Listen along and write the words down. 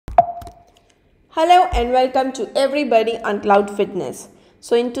Hello and welcome to everybody on Cloud Fitness.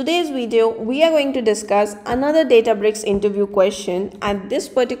 So in today's video, we are going to discuss another Databricks interview question, and this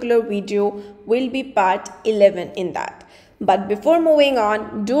particular video will be part 11 in that. But before moving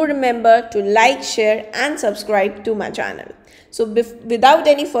on, do remember to like, share and subscribe to my channel. So without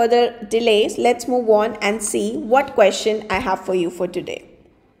any further delays, let's move on and see what question I have for you for today.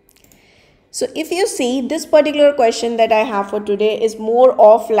 So if you see, this particular question that I have for today is more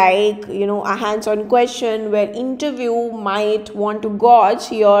of like, a hands-on question where interview might want to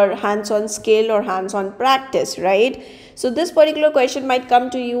gauge your hands-on skill or hands-on practice, right? So this particular question might come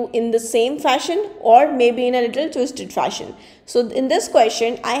to you in the same fashion or maybe in a little twisted fashion. So in this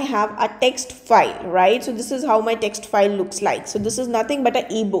question, I have a text file, right? So this is how my text file looks like. So this is nothing but an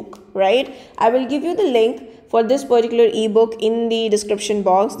ebook, right? I will give you the link for this particular ebook in the description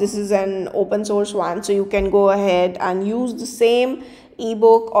box. This is an open source one, so you can go ahead and use the same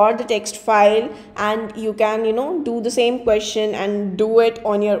ebook or the text file, and you can do the same question and do it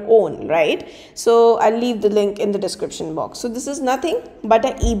on your own, right? So I'll leave the link in the description box. So this is nothing but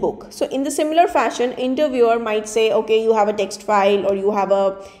an ebook. So in the similar fashion, interviewer might say, okay, you have a text file or you have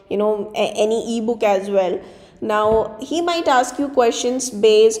a any ebook as well. Now he might ask you questions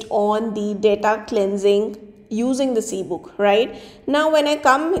based on the data cleansing using this ebook, right? Now when I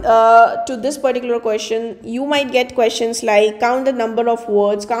come to this particular question, you might get questions like count the number of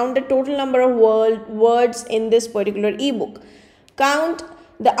words, count the total number of words in this particular ebook, count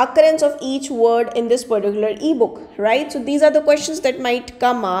the occurrence of each word in this particular ebook, right? So these are the questions that might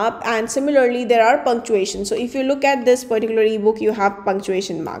come up. And similarly, there are punctuation. So if you look at this particular ebook, you have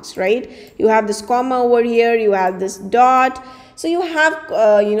punctuation marks, right? You have this comma over here, you have this dot, so you have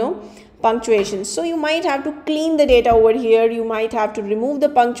punctuations. So you might have to clean the data over here, you might have to remove the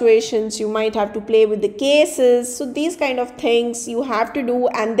punctuations, you might have to play with the cases. So these kind of things you have to do,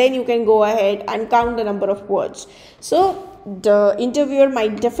 and then you can go ahead and count the number of words. So the interviewer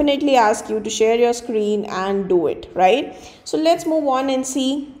might definitely ask you to share your screen and do it, right? So let's move on and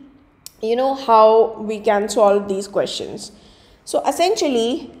see how we can solve these questions. So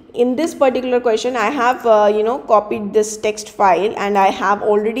essentially, in this particular question, I have copied this text file, and I have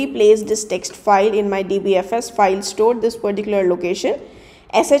already placed this text file in my dbfs file store, this particular location,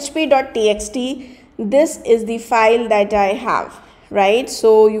 shp.txt. This is the file that I have, right?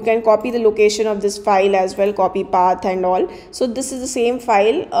 So you can copy the location of this file as well, copy path and all. So this is the same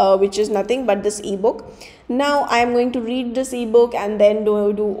file, which is nothing but this ebook. Now I am going to read this ebook and then do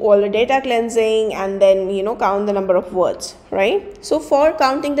all the data cleansing, and then count the number of words, right? So for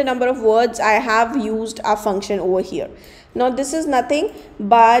counting the number of words, I have used a function over here. Now this is nothing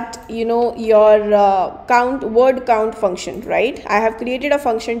but your word count function, right? I have created a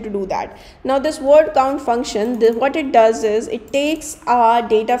function to do that. Now this word count function, what it does is it takes a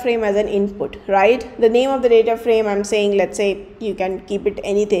data frame as an input, right? The name of the data frame, I'm saying, let's say you can keep it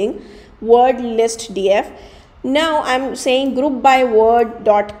anything, word list df. Now I'm saying group by word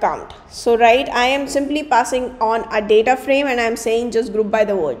dot count. So right, I am simply passing on a data frame and I'm saying just group by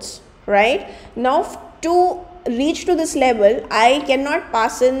the words, right? Now to reach to this level, I cannot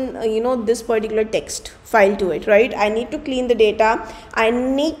pass in this particular text file to it, right? I need to clean the data, I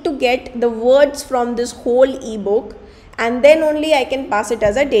need to get the words from this whole ebook, and then only I can pass it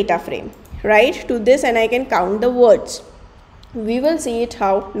as a data frame, right, to this, and I can count the words. We will see it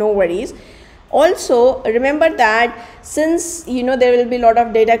how, no worries. Also remember that since there will be a lot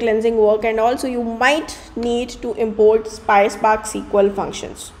of data cleansing work, and also you might need to import PySpark SQL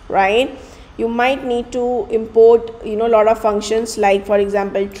functions, right? You might need to import a lot of functions like, for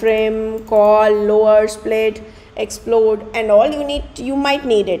example, trim, call, lower, split, explode and all. You might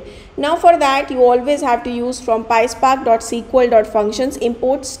need it. Now for that, you always have to use from PySpark.sql.functions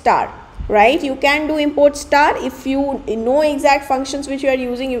import star, right? You can do import star. If you know exact functions which you are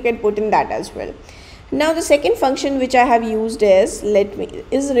using, you can put in that as well. Now the second function which I have used is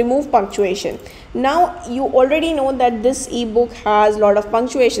remove punctuation. Now you already know that this ebook has a lot of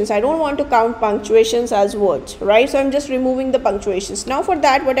punctuations. I don't want to count punctuations as words, right? So I'm just removing the punctuations. Now for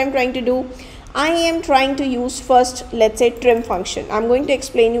that, what I'm trying to do, I am trying to use first, let's say, trim function. I'm going to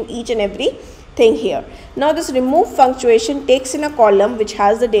explain you each and every thing here. Now this remove punctuation takes in a column which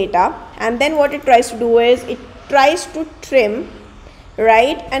has the data, and then what it tries to do is it tries to trim,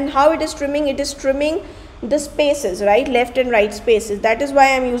 right? And how it is trimming? It is trimming the spaces, right, left and right spaces. That is why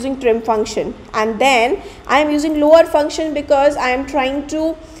I am using trim function. And then I am using lower function because I am trying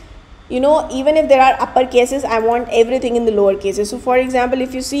to even if there are upper cases, I want everything in the lower cases. So for example,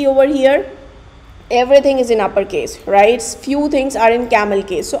 if you see over here, everything is in uppercase, right? Few things are in camel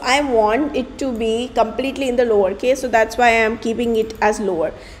case, so I want it to be completely in the lower case, so that's why I am keeping it as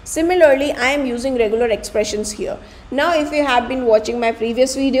lower. Similarly, I am using regular expressions here. Now if you have been watching my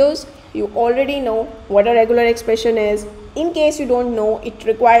previous videos, you already know what a regular expression is. In case you don't know, it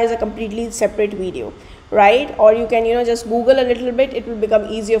requires a completely separate video, right? Or you can just Google a little bit, it will become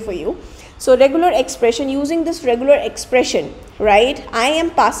easier for you. So regular expression, using this regular expression, right, I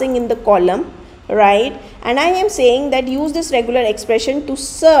am passing in the column, right, and I am saying that use this regular expression to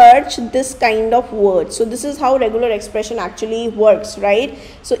search this kind of word. So this is how regular expression actually works, right?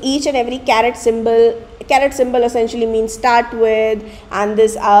 So each and every caret symbol essentially means start with, and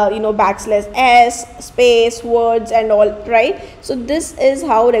this backslash s, space, words and all, right? So this is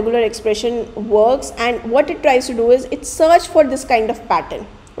how regular expression works, and what it tries to do is it search for this kind of pattern,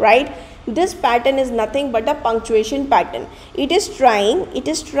 right? This pattern is nothing but a punctuation pattern. It is trying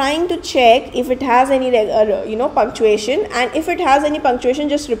to check if it has any punctuation, and if it has any punctuation,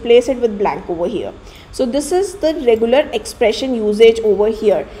 just replace it with blank over here. So this is the regular expression usage over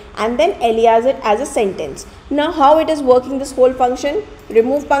here, and then alias it as a sentence. Now how it is working, this whole function?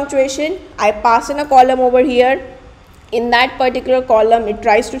 Remove punctuation, I pass in a column over here. In that particular column, it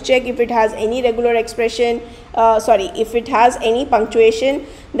tries to check if it has any regular expression, if it has any punctuation.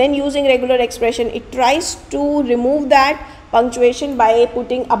 Then using regular expression, it tries to remove that punctuation by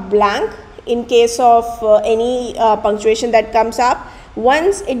putting a blank in case of any punctuation that comes up.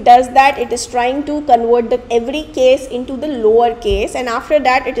 Once it does that, it is trying to convert the every case into the lower case, and after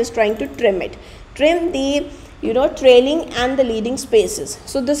that it is trying to trim the trailing and the leading spaces.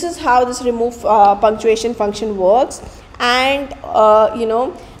 So this is how this remove punctuation function works. And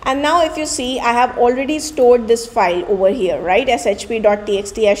and now if you see, I have already stored this file over here, right?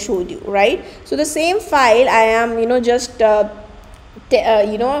 shp.txt I showed you, right? So the same file I am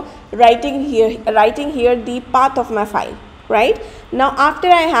writing here the path of my file, right? Now after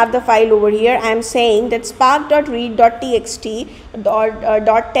I have the file over here, I am saying that spark.read.txt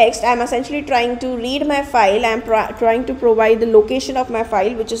 .text, I am essentially trying to read my file. I am trying to provide the location of my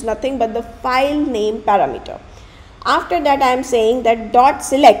file, which is nothing but the file name parameter. After that, I am saying that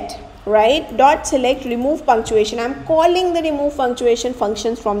 .select, right? .select remove punctuation. I am calling the remove punctuation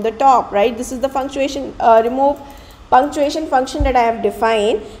functions from the top, right? This is the punctuation remove punctuation function that I have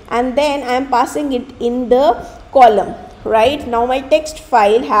defined, and then I am passing it in the column, right? Now my text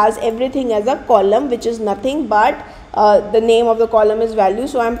file has everything as a column, which is nothing but the name of the column is value,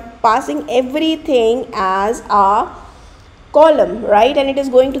 so I am passing everything as a column, right? And it is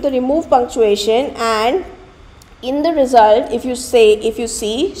going to the remove punctuation, and in the result, if you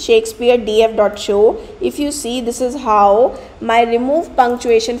see Shakespeare df.show, if you see, this is how my remove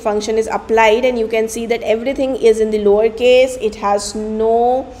punctuation function is applied, and you can see that everything is in the lower case. It has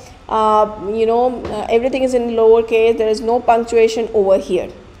no everything is in lower case. There is no punctuation over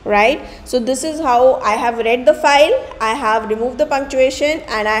here, right? So this is how I have read the file, I have removed the punctuation,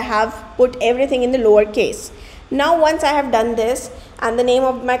 and I have put everything in the lower case. Now once I have done this, and the name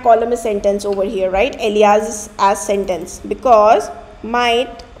of my column is sentence over here, right? Alias as sentence, because my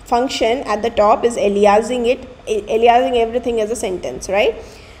function at the top is aliasing everything as a sentence, right?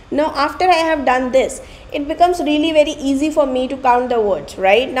 Now after I have done this, it becomes really very easy for me to count the words,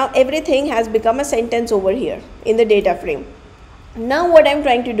 right? Now everything has become a sentence over here in the data frame. Now what I am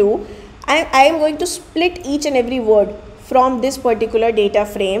trying to do, I am going to split each and every word from this particular data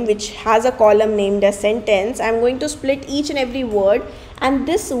frame, which has a column named as sentence. I am going to split each and every word, and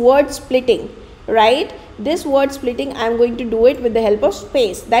this word splitting, right? This word splitting, I am going to do it with the help of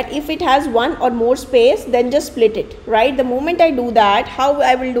space, that if it has one or more space, then just split it, right? The moment I do that, how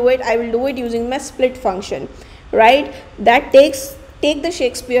I will do it? I will do it using my split function, right? That take the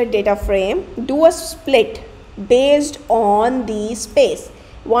Shakespeare data frame, do a split based on the space,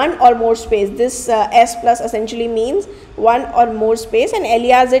 one or more space. This s plus essentially means one or more space, and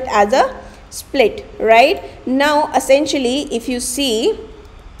alias it as a split, right? Now essentially if you see,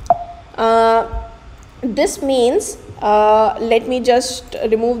 this means let me just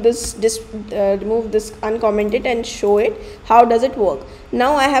remove this uncommented and show it. How does it work?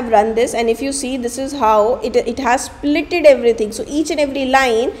 Now I have run this, and if you see, this is how it has splitted everything. So each and every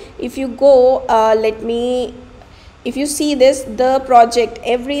line, if you go if you see this, the project,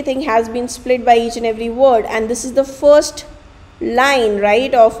 everything has been split by each and every word, and this is the first line,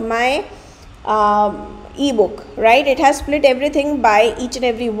 right, of my ebook, right? It has split everything by each and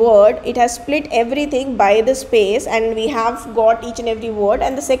every word. It has split everything by the space, and we have got each and every word,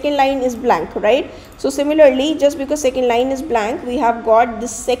 and the second line is blank, right? So similarly, just because second line is blank, we have got the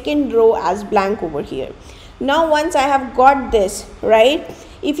second row as blank over here. Now once I have got this, right,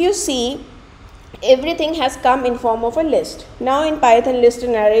 if you see, everything has come in form of a list. Now in Python, list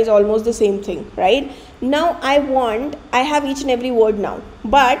and array is almost the same thing, right? Now I have each and every word now,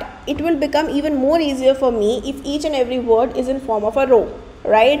 but it will become even more easier for me if each and every word is in form of a row,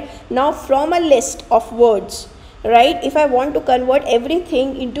 right? Now from a list of words, right, if I want to convert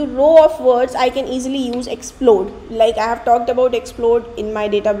everything into row of words, I can easily use explode. Like I have talked about explode in my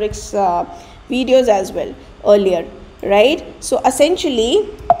Databricks videos as well earlier, right? So essentially,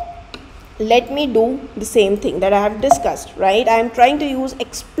 let me do the same thing that I have discussed, right? I am trying to use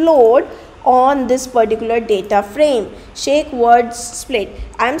explode on this particular data frame. Shake words split.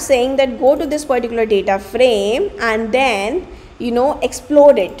 I am saying that go to this particular data frame and then,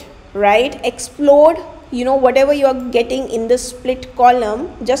 explode it, right? Explode, whatever you are getting in the split column,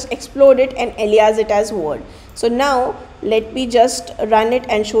 just explode it and alias it as word. So now let me just run it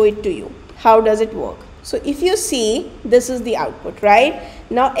and show it to you. How does it work? So if you see, this is the output, right?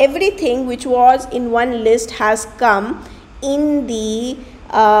 Now everything which was in one list has come in the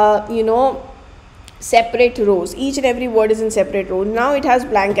separate rows. Each and every word is in separate rows. Now it has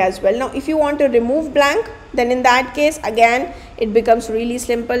blank as well. Now if you want to remove blank, then in that case again it becomes really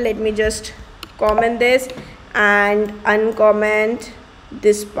simple. Let me just comment this and uncomment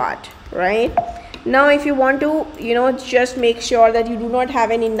this part, right? Now if you want to just make sure that you do not have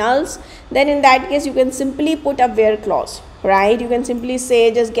any nulls, then in that case you can simply put a where clause, right? You can simply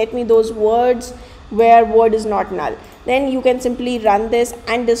say just get me those words where word is not null. Then you can simply run this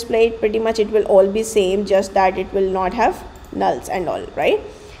and display it. Pretty much it will all be same, just that it will not have nulls and all, right?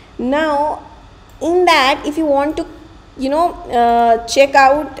 Now in that, if you want to check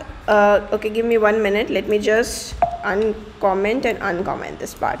out okay, give me 1 minute, let me just uncomment and uncomment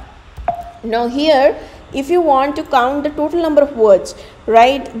this part. Now here, if you want to count the total number of words,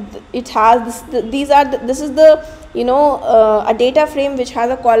 right, it has this is the a data frame which has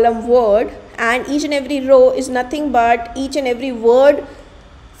a column word, and each and every row is nothing but each and every word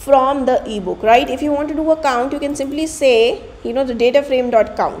from the ebook, right? If you want to do a count, you can simply say the data frame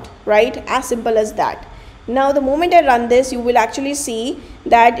dot count, right? As simple as that. Now the moment I run this, you will actually see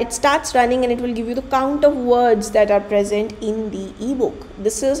that it starts running and it will give you the count of words that are present in the ebook.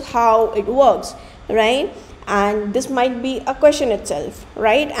 This is how it works, right? And this might be a question itself,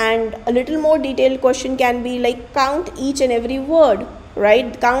 right? And a little more detailed question can be like count each and every word,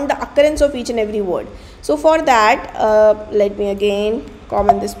 right? Count the occurrence of each and every word. So for that, let me again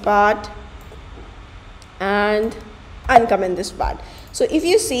comment this part and uncomment this part. So if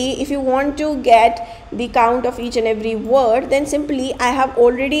you see, if you want to get the count of each and every word, then simply I have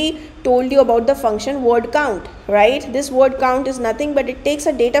already told you about the function word count, right? This word count is nothing but it takes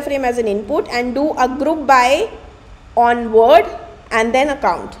a data frame as an input and do a group by on word and then a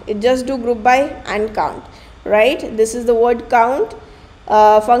count. It just do group by and count, right? This is the word count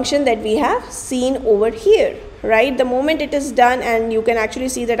function that we have seen over here, right? The moment it is done, and you can actually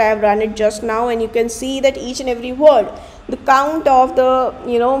see that I have run it just now, and you can see that each and every word, the count of the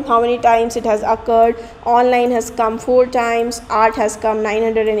how many times it has occurred. Online has come 4 times, art has come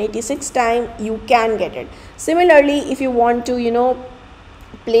 986 times. You can get it. Similarly, if you want to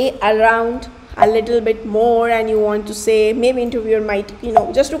play around a little bit more and you want to say, maybe interviewer might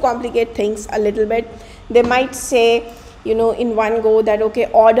just to complicate things a little bit, they might say in one go that okay,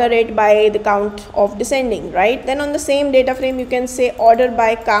 order it by the count of descending, right? Then on the same data frame you can say order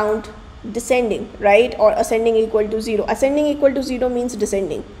by count descending, right? Or ascending equal to 0. Ascending equal to 0 means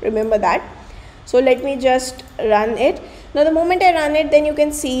descending, remember that. So let me just run it. Now the moment I run it, then you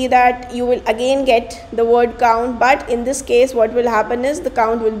can see that you will again get the word count, but in this case what will happen is the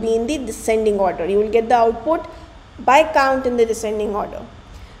count will be in the descending order. You will get the output by count in the descending order.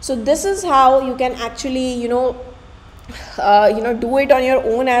 So this is how you can actually do it on your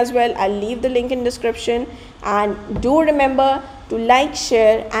own as well. I'll leave the link in description, and do remember to like,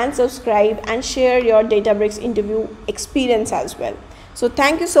 share and subscribe, and share your Databricks interview experience as well. So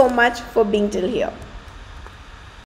thank you so much for being till here.